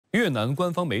越南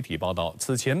官方媒体报道，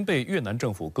此前被越南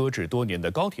政府搁置多年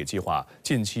的高铁计划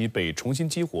近期被重新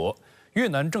激活。越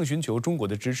南正寻求中国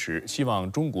的支持，希望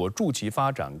中国助其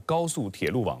发展高速铁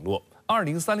路网络。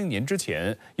2030年之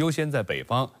前，优先在北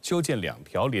方修建2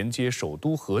条连接首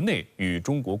都河内与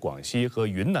中国广西和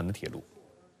云南的铁路。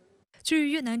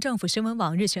 据越南政府新闻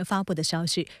网日前发布的消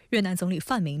息，越南总理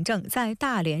范明政在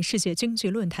大连世界经济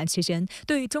论坛期间，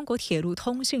对中国铁路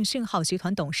通信信号集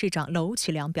团董事长娄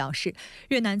启良表示，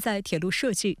越南在铁路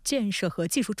设计、建设和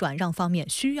技术转让方面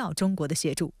需要中国的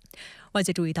协助。 外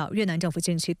界注意到，越南政府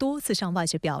近期多次向外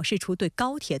界表示出对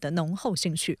高铁的浓厚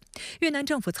兴趣。越南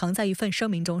政府曾在一份声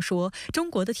明中说，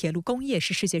中国的铁路工业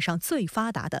是世界上最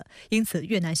发达的，因此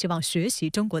越南希望学习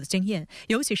中国的经验，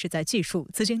尤其是在技术、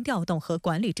资金调动和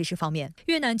管理支持方面。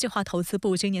越南计划投资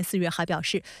部今年4月还表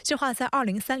示，计划在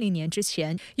2030年之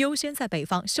前，优先在北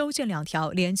方修建2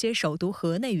条连接首都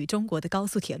河内与中国的高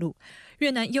速铁路。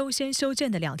越南优先修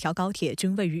建的2条高铁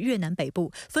均位于越南北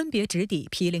部，分别直抵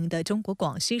毗邻的中国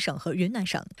广西省和云南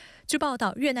省。据报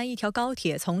道，越南一条高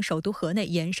铁从首都河内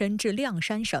延伸至谅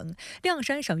山省，谅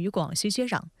山省与广西接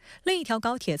壤；另一条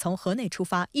高铁从河内出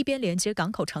发，一边连接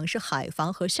港口城市海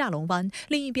防和下龙湾，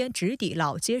另一边直抵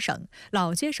老街省，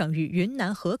老街省与云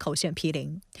南河口县毗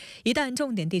邻。一旦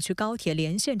重点地区高铁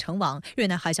连线成网，越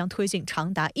南还将推进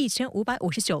长达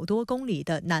1559多公里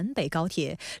的南北高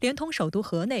铁，连通首都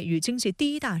河内与经济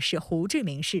第一大市胡志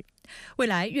明市。未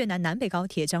来，越南南北高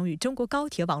铁将与中国高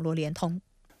铁网络连通。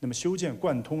 那么，修建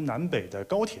贯通南北的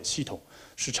高铁系统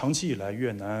是长期以来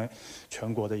越南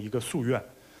全国的一个夙愿。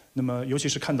那么，尤其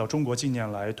是看到中国近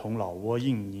年来同老挝、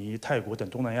印尼、泰国等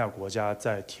东南亚国家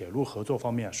在铁路合作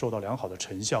方面收到良好的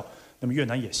成效，那么越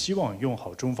南也希望用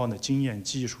好中方的经验、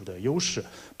技术的优势，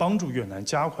帮助越南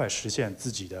加快实现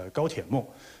自己的高铁梦。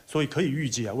所以，可以预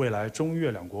计未来中越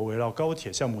两国围绕高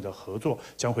铁项目的合作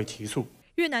将会提速。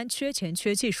 越南缺钱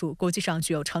缺技术，国际上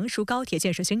具有成熟高铁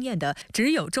建设经验的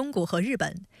只有中国和日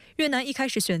本。越南一开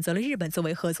始选择了日本作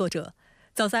为合作者。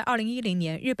早在2010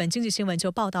年，日本经济新闻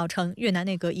就报道称，越南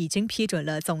内阁已经批准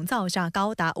了总造价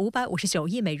高达559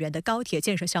亿美元的高铁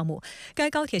建设项目。该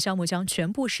高铁项目将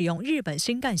全部使用日本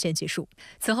新干线技术。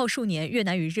此后数年，越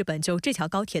南与日本就这条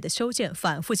高铁的修建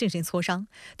反复进行磋商，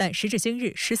但时至今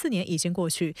日，14年已经过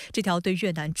去，这条对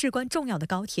越南至关重要的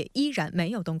高铁依然没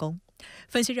有动工。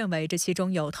 分析认为，这其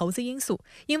中有投资因素，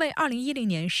因为2010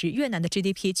年时越南的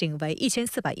GDP 仅为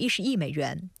1410亿美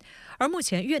元，而目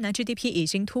前越南 GDP 已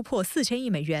经突破4000亿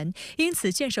美元，因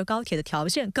此建设高铁的条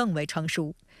件更为成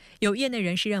熟。有业内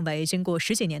人士认为，经过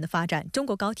10几年的发展，中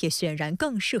国高铁显然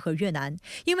更适合越南，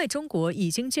因为中国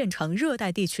已经建成热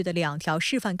带地区的2条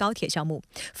示范高铁项目，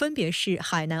分别是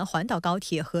海南环岛高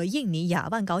铁和印尼雅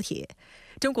万高铁。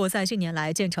 中国在近年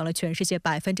来建成了全世界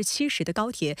70%的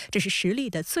高铁，这是实力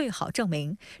的最好证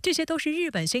明。这些都是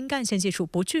日本新干线技术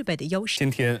不具备的优势。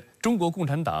今天，中国共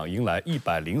产党迎来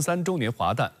103周年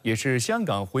华诞，也是香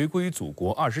港回归祖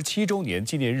国27周年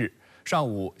纪念日。上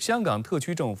午，香港特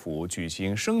区政府举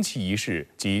行升旗仪式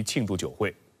及庆祝酒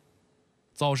会。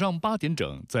早上8点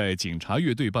整，在警察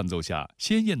乐队伴奏下，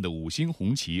鲜艳的5星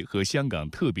红旗和香港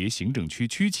特别行政区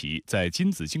区旗在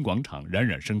金紫荆广场冉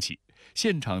冉升起。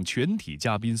 现场全体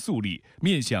嘉宾肃立，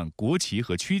面向国旗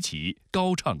和区旗，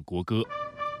高唱国歌。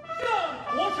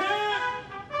向国旗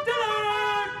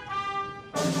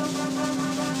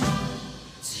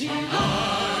起来，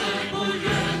不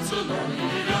愿做奴役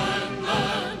人们，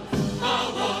把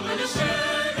我们的血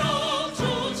肉筑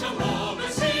成我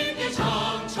们新的长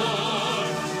城。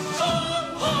中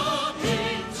华民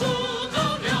族到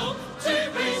了最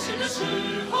危险的时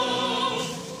候，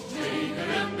每个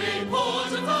人被迫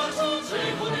着发出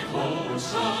最后的吼声：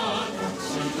起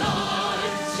来，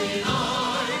起来，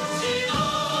起来！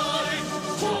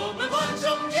我们万众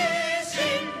一心，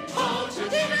抱着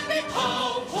敌人的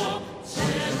炮火前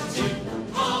进，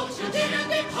抱着敌人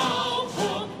的炮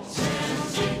火前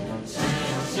进，前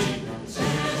进，前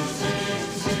进，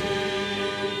前进！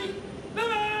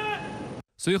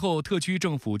随后，特区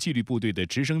政府纪律部队的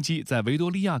直升机在维多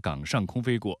利亚港上空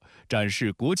飞过，展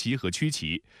示国旗和区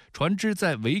旗。船只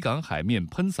在维港海面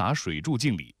喷洒水柱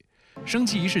敬礼。升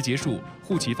旗仪式结束，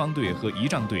护旗方队和仪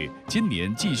仗队今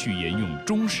年继续沿用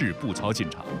中式步操进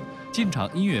场，进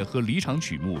场音乐和离场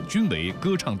曲目均为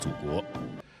歌唱祖国。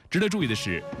值得注意的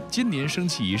是，今年升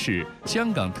旗仪式，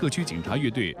香港特区警察乐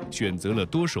队选择了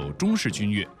多首中式军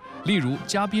乐，例如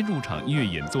嘉宾入场音乐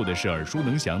演奏的是耳熟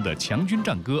能详的《强军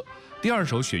战歌》，第2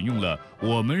首选用了《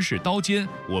我们是刀尖，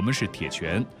我们是铁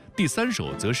拳》，第3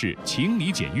首则是《请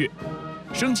你检阅》。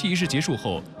升旗仪式结束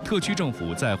后，特区政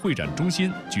府在会展中心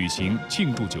举行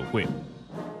庆祝酒会。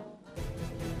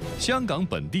香港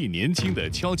本地年轻的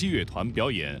敲击乐团表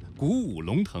演鼓舞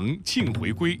龙腾庆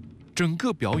回归，整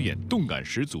个表演动感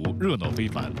十足，热闹非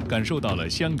凡，感受到了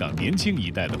香港年轻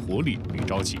一代的活力与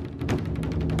朝气。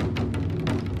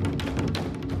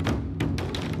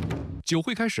酒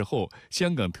会开始后，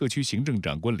香港特区行政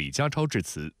长官李家超致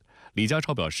辞。李家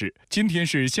超表示，今天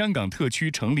是香港特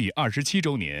区成立27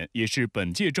周年，也是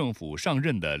本届政府上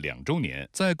任的2周年。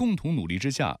在共同努力之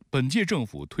下，本届政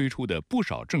府推出的不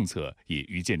少政策也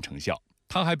愈见成效。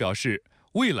他还表示，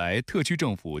未来特区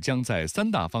政府将在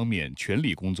3大方面全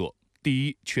力工作：第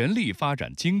一，全力发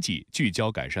展经济，聚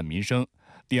焦改善民生；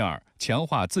第二，强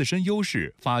化自身优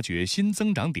势，发掘新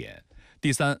增长点；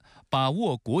第三，把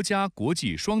握国家国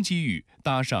际双机遇，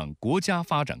搭上国家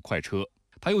发展快车。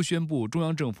他又宣布，中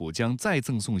央政府将再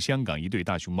赠送香港1对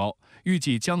大熊猫，预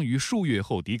計將於數月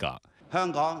後抵港。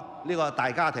香港呢個大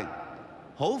家庭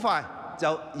好快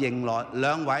就迎來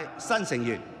2位新成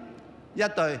員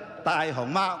，1對大熊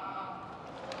貓。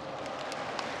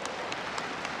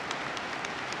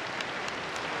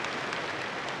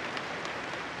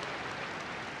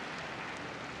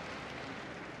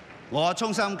我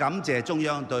衷心感謝中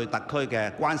央對特區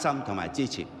嘅關心同埋支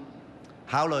持，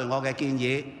考慮我嘅建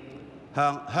議，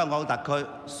向香港特區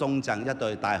送贈1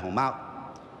對大熊貓，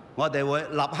我哋會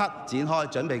立刻展開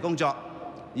準備工作，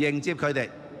迎接佢哋。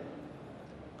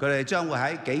佢哋將會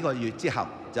喺幾個月之後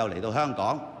就嚟到香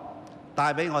港，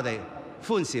帶俾我哋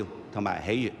歡笑同埋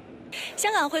喜悅。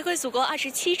香港回歸祖國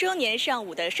27周年上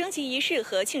午的升旗儀式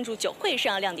和慶祝酒會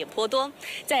上亮點頗多。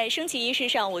在升旗儀式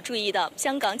上，我注意到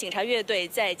香港警察樂隊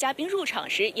在嘉賓入場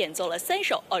時演奏了3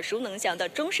首耳熟能詳的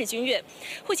中式軍樂，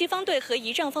護旗方隊和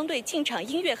儀仗方隊進場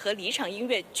音樂和離場音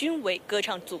樂均為歌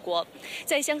唱祖國。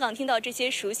在香港聽到這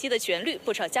些熟悉的旋律，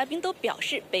不少嘉賓都表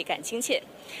示倍感親切。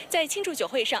在慶祝酒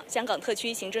會上，香港特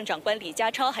區行政長官李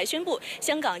家超還宣布，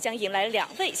香港將迎來2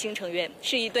位新成員，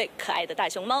是1對可愛的大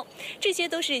熊貓。這些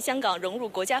都是香港融入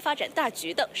國家發展大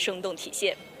局的生動體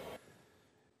現。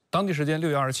當地時間6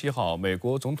月27號，美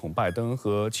國總統拜登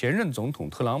和前任總統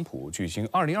特朗普舉行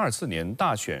2024年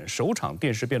大選首場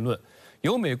電視辯論。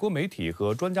有美國媒體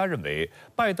和專家認為，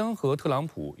拜登和特朗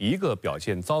普一個表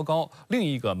現糟糕，另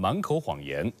一個滿口謊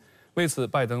言。為此，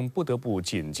拜登不得不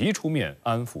緊急出面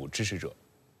安撫支持者。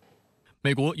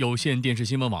美國有線電視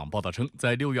新聞網報道稱，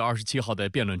在6月27號的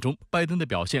辯論中，拜登的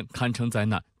表現堪稱災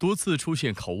難，多次出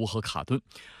現口誤和卡頓。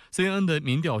CNN 的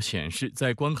民調顯示，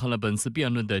在觀看了本次辯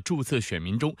論的註冊選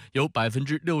民中，有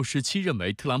67%認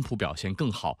為特朗普表現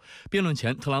更好。辯論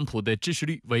前，特朗普的支持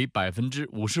率為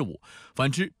55%，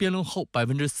反之，辯論後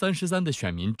33%的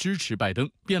選民支持拜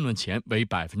登，辯論前為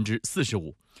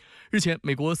45%。日前，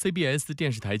美國 CBS 電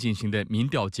視台進行的民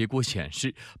調結果顯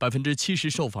示，70%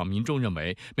受訪民眾認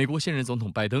為美國現任總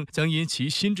統拜登將因其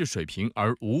心智水平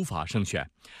而無法勝選。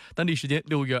當地時間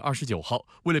6月29號，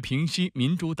為了平息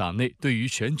民主黨內對於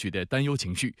選舉的擔憂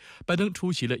情緒，拜登出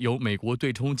席了由美國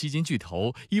對沖基金巨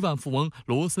頭億萬富翁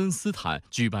羅森斯坦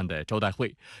舉辦的招待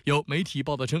會。有媒體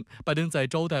報道稱，拜登在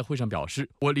招待會上表示：“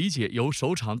我理解由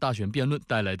首場大選辯論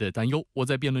帶來的擔憂，我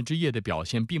在辯論之夜的表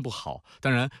現並不好。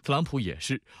當然，特朗普也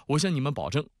是。我向你們保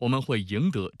證，我們會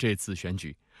贏得這次選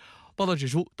舉。”報道指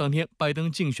出，當天拜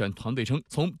登競選團隊稱，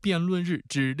從辯論日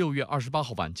至6月28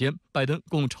號晚間，拜登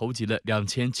共籌集了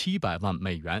2700萬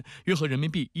美元，約合人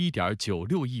民幣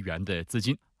1.96億元的資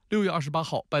金。6月28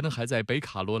號，拜登還在北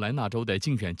卡羅來納州的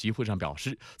競選集會上表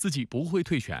示，自己不會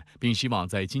退選，並希望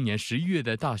在今年11月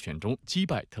的大選中擊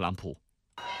敗特朗普。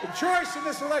The choice in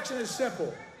this election is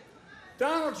simple.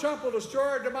 Donald Trump will destroy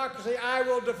our democracy. I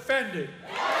will defend it.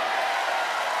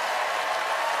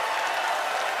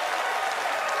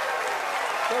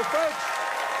 So, folks,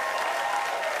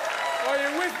 are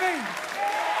you with me?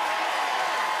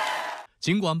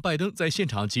 儘管拜登在現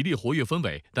場極力活躍氛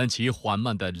圍，但其緩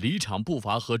慢的離場步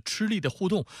伐和吃力的互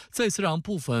動，再次讓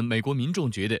部分美國民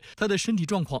眾覺得他的身體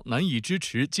狀況難以支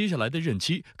持接下來的任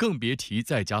期，更別提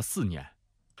再加4年。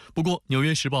不過，《紐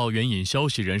約時報》援引消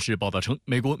息人士報道稱，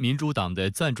美國民主黨的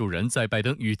贊助人在拜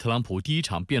登與特朗普第一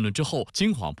場辯論之後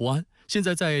驚惶不安，現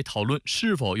在在討論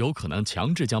是否有可能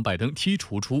強制將拜登剔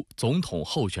除出總統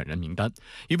候選人名單。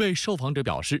一位受訪者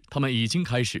表示，他們已經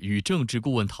開始與政治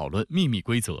顧問討論秘密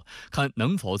規則，看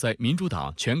能否在民主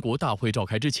黨全國大會召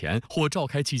開之前或召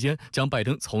開期間將拜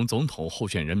登從總統候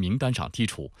選人名單上剔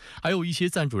除。還有一些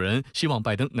贊助人希望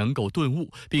拜登能夠頓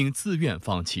悟並自願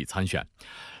放棄參選。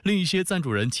另一些贊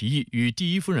助人提議與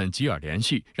第一夫人吉爾聯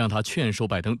繫，讓他勸說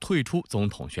拜登退出總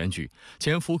統選舉。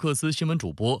前福克斯新聞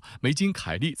主播梅金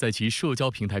凱利在其社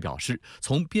交平台表示，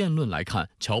從辯論來看，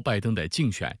喬拜登的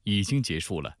競選已經結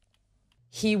束了。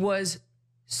He was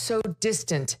so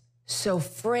distant, so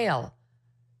frail,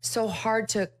 so hard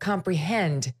to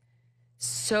comprehend,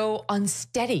 so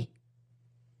unsteady.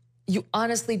 You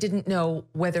honestly didn't know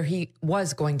whether he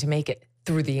was going to make it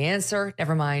through the answer,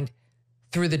 never mind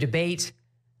through the debate,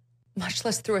 much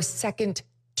less through a second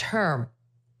term.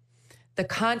 The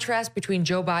contrast between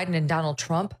Joe Biden and Donald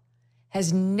Trump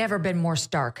has never been more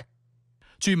stark.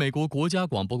 据美国国家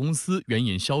广播公司援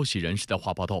引消息人士的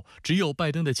话报道，只有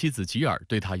拜登的妻子吉尔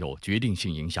对他有决定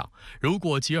性影响。如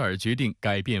果吉尔决定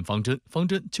改变方针，方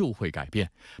针就会改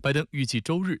变。拜登预计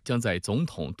周日将在总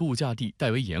统度假地戴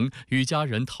维营与家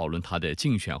人讨论他的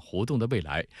竞选活动的未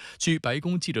来。据白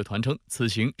宫记者团称，此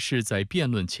行是在辩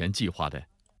论前计划的。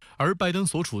而拜登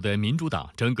所处的民主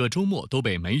党整个周末都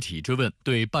被媒体追问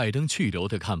对拜登去留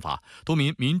的看法，多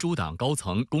名民主党高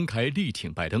层公开力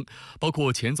挺拜登，包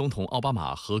括前总统奥巴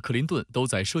马和克林顿都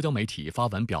在社交媒体发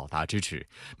文表达支持。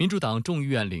民主党众议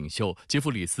院领袖杰弗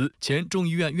里斯、前众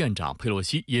议院院长佩洛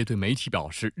西也对媒体表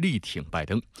示力挺拜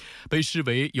登。被视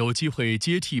为有机会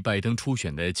接替拜登出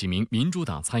选的几名民主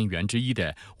党参议员之一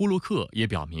的乌洛克也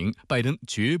表明，拜登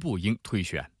绝不应退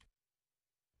选。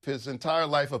His entire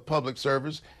life of public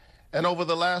service.And over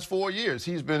the last 4 years,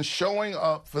 he's been showing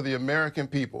up for the American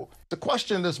people. The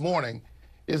question this morning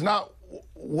is not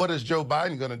what is Joe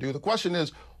Biden going to do? The question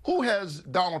is, who has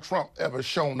Donald Trump ever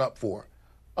shown up for,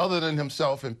 other than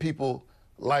himself and people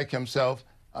like himself?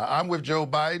 I'm with Joe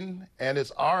Biden, and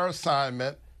it's our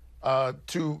assignment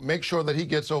to make sure that he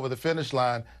gets over the finish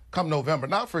line come November,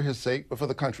 not for his sake, but for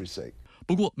the country's sake.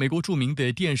不过，美国著名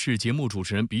的电视节目主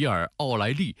持人比尔·奥莱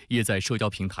利也在社交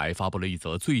平台发布了一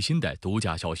则最新的独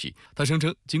家消息。他声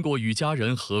称，经过与家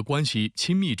人和关系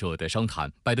亲密者的商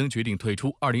谈，拜登决定退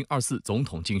出2024总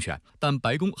统竞选，但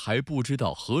白宫还不知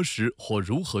道何时或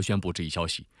如何宣布这一消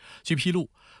息。据披露，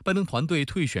拜登团队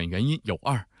退选原因有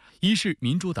二：一是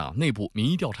民主党内部民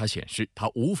意调查显示他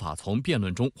无法从辩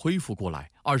论中恢复过来；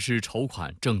二是筹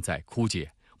款正在枯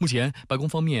竭。目前，白宫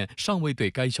方面尚未对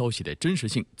该消息的真实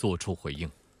性作出回应。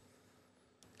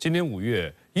今年5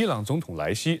月，伊朗总统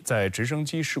莱西在直升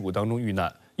机事故当中遇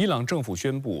难。伊朗政府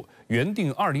宣布原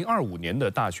定2025年的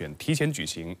大选提前举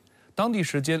行。当地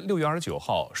时间6月29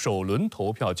号，首轮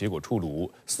投票结果出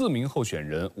炉，4名候选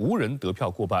人无人得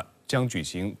票过半，将举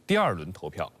行第2轮投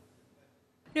票。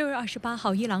6月28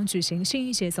号，伊朗举行新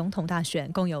一届总统大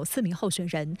选，共有4名候选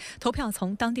人。投票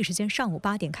从当地时间上午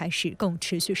8点开始，共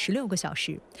持续16个小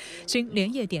时。经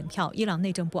连夜点票，伊朗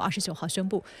内政部29号宣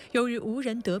布，由于无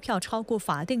人得票超过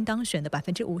法定当选的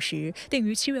50%，定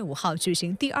于7月5号举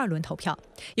行第2轮投票。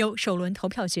由首轮投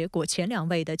票结果前2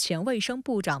位的前卫生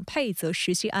部长佩泽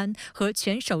什希安和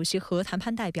前首席核谈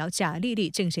判代表贾利利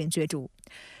进行角逐。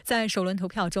在首轮投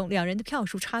票中，两人的票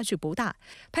数差距不大，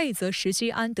佩泽什希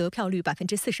安得票率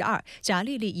42%，贾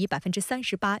利利以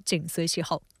38%紧随其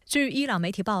后。据伊朗媒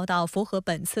体报道，符合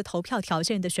本次投票条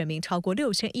件的选民超过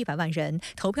6100万人，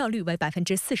投票率为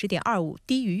40.25%，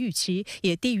低于预期，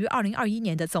也低于2021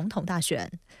年的总统大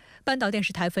选。半岛电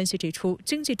视台分析指出，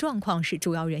经济状况是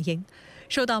主要原因。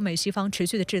受到美西方持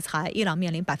续的制裁，伊朗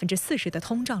面临40%的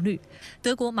通胀率。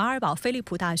德国马尔堡菲利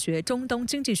普大学中东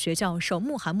经济学教授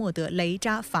穆罕默德·雷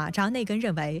扎·法扎内根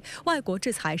认为，外国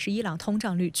制裁是伊朗通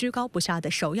胀率居高不下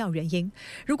的首要原因。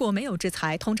如果没有制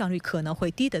裁，通胀率可能会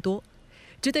低得多。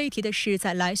值得一提的是，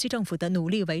在莱西政府的努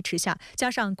力维持下，加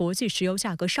上国际石油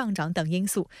价格上涨等因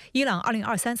素，伊朗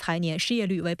2023财年失业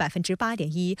率为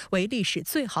8.1%，为历史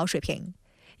最好水平。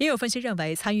也有分析认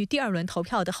为，参与第2轮投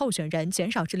票的候选人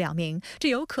减少至2名，这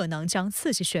有可能将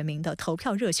刺激选民的投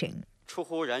票热情。出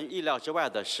乎人意料之外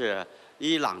的是，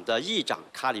伊朗的议长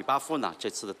卡里巴夫呢，这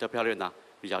次的得票率呢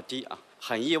比较低啊，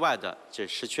很意外的只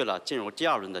失去了进入第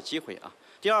2轮的机会啊。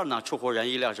第二呢，出乎人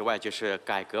意料之外就是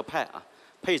改革派啊，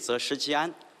佩泽什希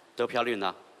安得票率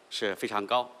呢是非常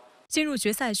高。进入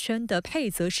决赛圈的佩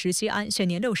泽什希安现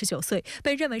年69岁，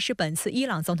被认为是本次伊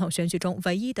朗总统选举中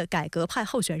唯一的改革派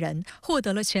候选人，获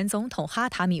得了前总统哈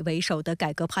塔米为首的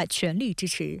改革派全力支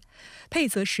持。佩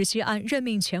泽什希安任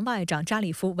命前外长扎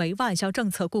里夫为外交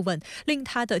政策顾问，令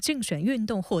他的竞选运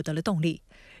动获得了动力。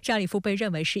扎里夫被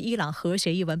认为是伊朗核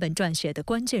协议文本撰写的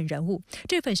关键人物，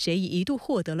这份协议一度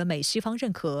获得了美西方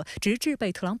认可，直至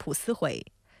被特朗普撕毁。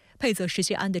佩泽什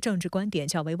希安的政治观点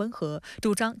较为温和，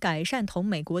主张改善同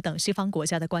美国等西方国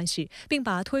家的关系，并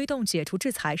把推动解除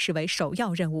制裁视为首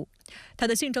要任务。他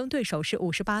的竞争对手是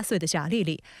58岁的贾利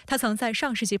利，他曾在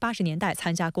上世纪80年代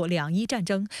参加过2伊战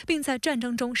争，并在战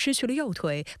争中失去了右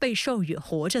腿，被授予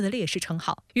活着的烈士称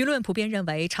号。舆论普遍认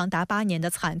为，长达8年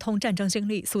的惨痛战争经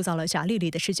历塑造了贾利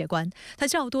利的世界观，他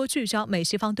较多聚焦美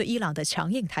西方对伊朗的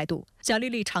强硬态度。贾利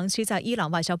利长期在伊朗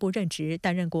外交部任职，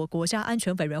担任过国家安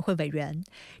全委员会委员。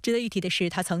值值得一提的是，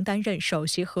他曾担任首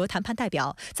席核谈判代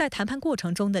表，在谈判过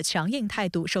程中的强硬态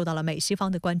度受到了美西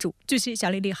方的关注。据悉，贾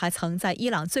利利还曾在伊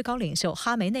朗最高领袖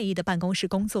哈梅内伊的办公室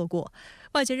工作过。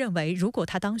外界认为，如果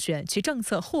他当选，其政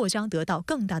策或将得到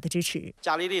更大的支持。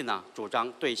贾利利呢，主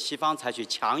张对西方采取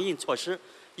强硬措施，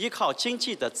依靠经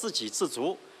济的自给自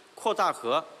足，扩大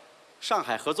和上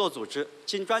海合作组织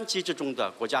金砖机制中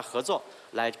的国家合作，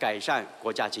来改善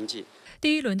国家经济。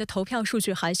第一轮的投票数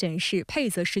据还显示，佩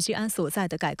泽什基安所在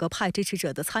的改革派支持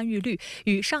者的参与率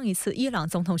与上一次伊朗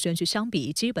总统选举相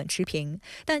比基本持平，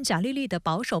但贾利利的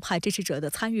保守派支持者的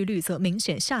参与率则明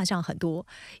显下降很多。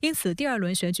因此，第二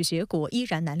轮选举结果依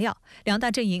然难料，两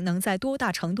大阵营能在多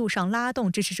大程度上拉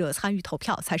动支持者参与投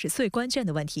票，才是最关键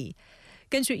的问题。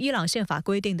根据伊朗宪法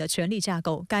规定的权力架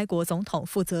构，该国总统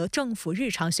负责政府日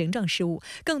常行政事务，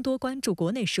更多关注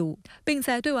国内事务，并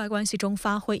在对外关系中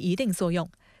发挥一定作用。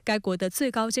该国的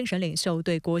最高精神领袖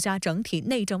对国家整体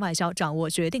内政外交掌握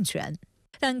决定权。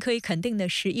但可以肯定的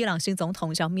是，伊朗新总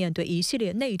统将面对一系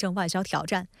列内政外交挑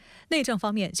战。内政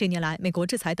方面，近年来美国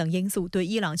制裁等因素对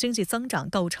伊朗经济增长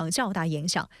构成较大影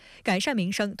响，改善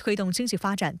民生、推动经济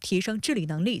发展、提升治理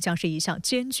能力将是一项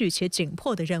艰巨且紧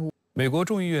迫的任务。美国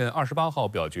众议院28号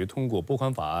表决通过拨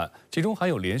款法案，其中还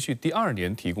有连续第2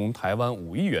年提供台湾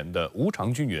5亿元的无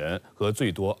偿军援和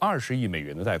最多20亿美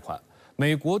元的贷款。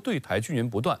美国对台军援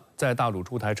不断，在大陆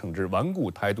出台惩治顽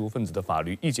固台独分子的法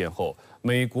律意见后，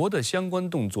美国的相关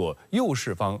动作又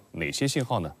释放哪些信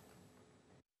号呢？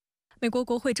美国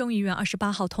国会众议院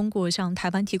28号通过向台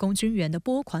湾提供军援的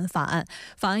拨款法案，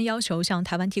法案要求向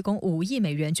台湾提供5亿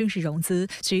美元军事融资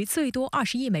及最多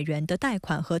20亿美元的贷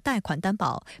款和贷款担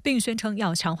保，并宣称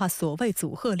要强化所谓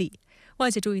组合力。外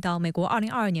界注意到，美国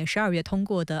2022年12月通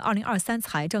过的2023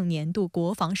财政年度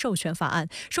国防授权法案，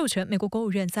授权美国国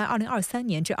务院在2023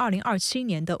年至2027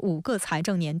年的5个财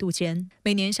政年度间，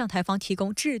每年向台方提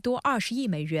供至多20亿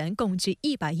美元，共计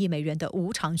100亿美元的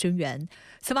无偿军援。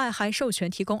此外，还授权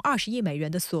提供20亿美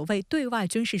元的所谓对外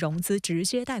军事融资直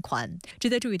接贷款。值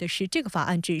得注意的是，这个法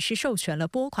案只是授权了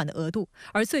拨款的额度，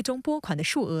而最终拨款的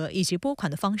数额以及拨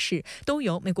款的方式都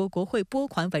由美国国会拨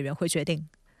款委员会决定。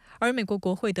而美国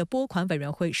国会的拨款委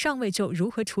员会尚未就如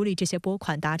何处理这些拨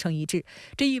款达成一致，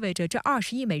这意味着这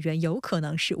20亿美元有可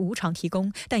能是无偿提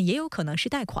供，但也有可能是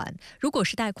贷款。如果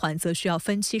是贷款，则需要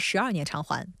分期12年偿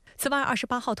还。此外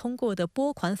，28号通过的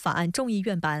拨款法案众议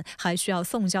院版还需要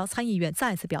送交参议院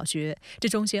再次表决，这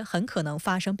中间很可能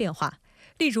发生变化。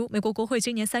例如，美国国会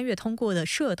今年3月通过的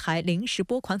涉台临时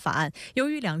拨款法案，由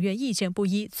于两院意见不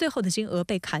一，最后的金额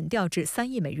被砍掉至3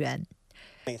亿美元。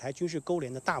美台军事勾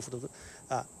连的大幅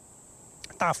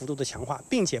度的强化，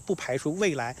并且不排除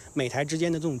未来美台之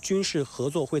间的这种军事合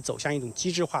作会走向一种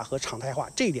机制化和常态化，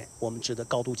这一点我们值得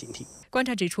高度警惕。观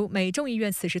察指出，美众议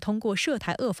院此时通过涉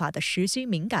台恶法的时机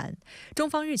敏感，中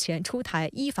方日前出台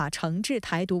依法惩治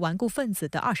台独顽固分子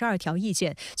的22条意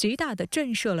见，极大地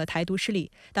震慑了台独势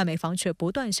力，但美方却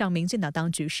不断向民进党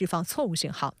当局释放错误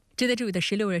信号。值得注意的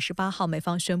是，6月18号，美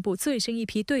方宣布最新一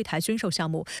批对台军售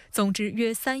项目，总值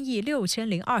约3亿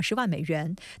6020万美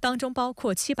元，当中包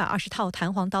括720套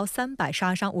弹簧刀300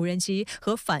杀伤无人机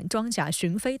和反装甲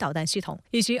巡飞导弹系统，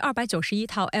以及291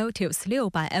套 Altius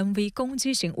 600MV 攻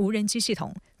击型无人机系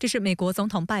统。这是美国总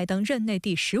统拜登任内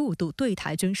第15度对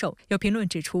台军售。有评论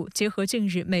指出，结合近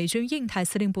日美军印太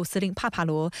司令部司令帕帕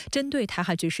罗针对台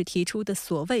海局势提出的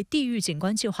所谓地域景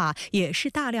观计划，也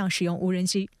是大量使用无人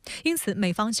机。因此，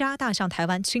美方加大向台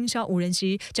湾倾销无人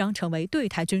机，将成为对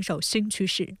台军售新趋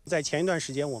势。在前一段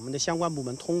时间，我们的相关部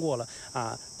门通过了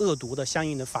恶毒的相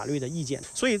应的法律的意见，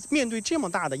所以面对这么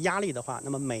大的压力的话，那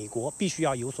么美国必须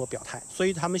要有所表态，所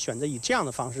以他们选择以这样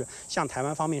的方式向台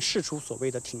湾方面释出所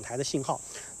谓的挺台的信号。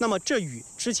那么这与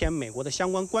之前美国的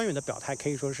相关官员的表态可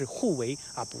以说是互为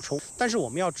补充。但是我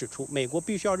们要指出，美国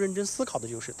必须要认真思考的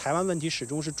就是，台湾问题始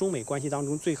终是中美关系当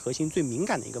中最核心、最敏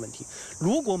感的一个问题。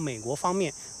如果美国方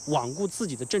面罔顾自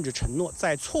己的政治承诺，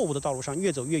在错误的道路上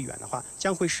越走越远的话，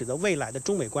将会使得未来的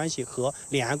中美关系和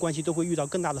两岸关系都会遇到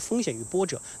更大的风险与波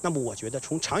折。那么我觉得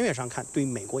从长远上看，对于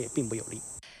美国也并不有利。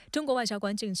中国外交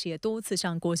官近期也多次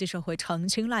向国际社会澄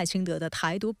清赖清德的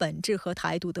台独本质和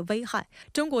台独的危害。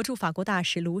中国驻法国大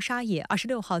使卢沙野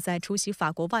26号在出席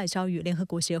法国外交与联合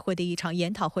国协会的一场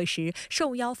研讨会时，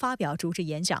受邀发表主旨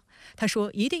演讲。他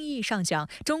说，一定意义上讲，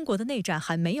中国的内战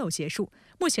还没有结束。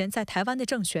目前在台湾的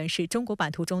政权是中国版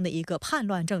图中的一个叛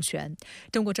乱政权，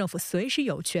中国政府随时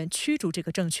有权驱逐这个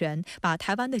政权，把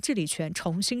台湾的治理权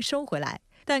重新收回来。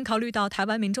但考虑到台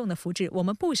湾民众的福祉，我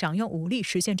们不想用武力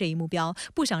实现这一目标，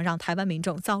不想让台湾民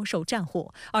众遭受战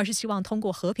祸，而是希望通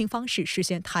过和平方式实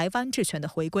现台湾治权的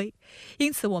回归。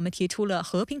因此，我们提出了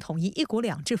和平统一、一国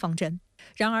两制方针。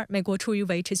然而，美国出于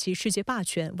维持其世界霸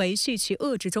权、维系其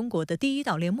遏制中国的第一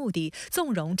岛链目的，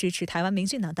纵容支持台湾民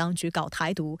进党当局搞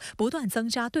台独，不断增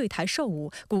加对台售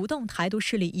武，鼓动台独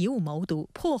势力以武谋独，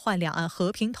破坏两岸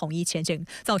和平统一前景，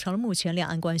造成了目前两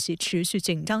岸关系持续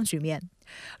紧张局面。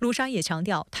卢沙也强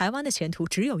调，台湾的前途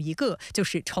只有一个，就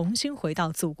是重新回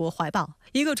到祖国怀抱。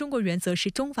一个中国原则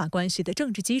是中法关系的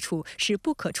政治基础，是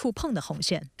不可触碰的红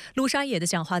线。卢沙野的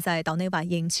讲话在岛内外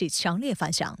引起强烈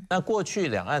反响。那过去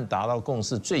两岸达到共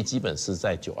识，最基本是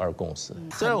在9·2共识，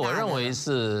这我认为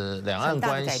是两岸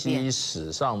关系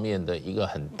史上面的一个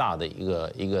很大的一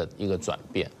个转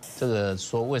变。这个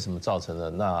说为什么造成了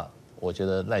那？我觉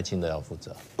得赖清德要负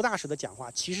责。吴大使的讲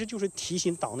话其实就是提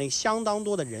醒岛内相当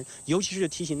多的人，尤其是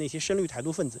提醒那些深绿台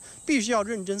独分子，必须要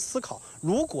认真思考，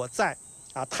如果在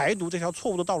台独这条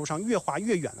错误的道路上越滑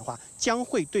越远的话，将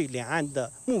会对两岸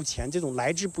的目前这种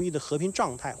来之不易的和平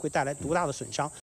状态会带来多大的损伤。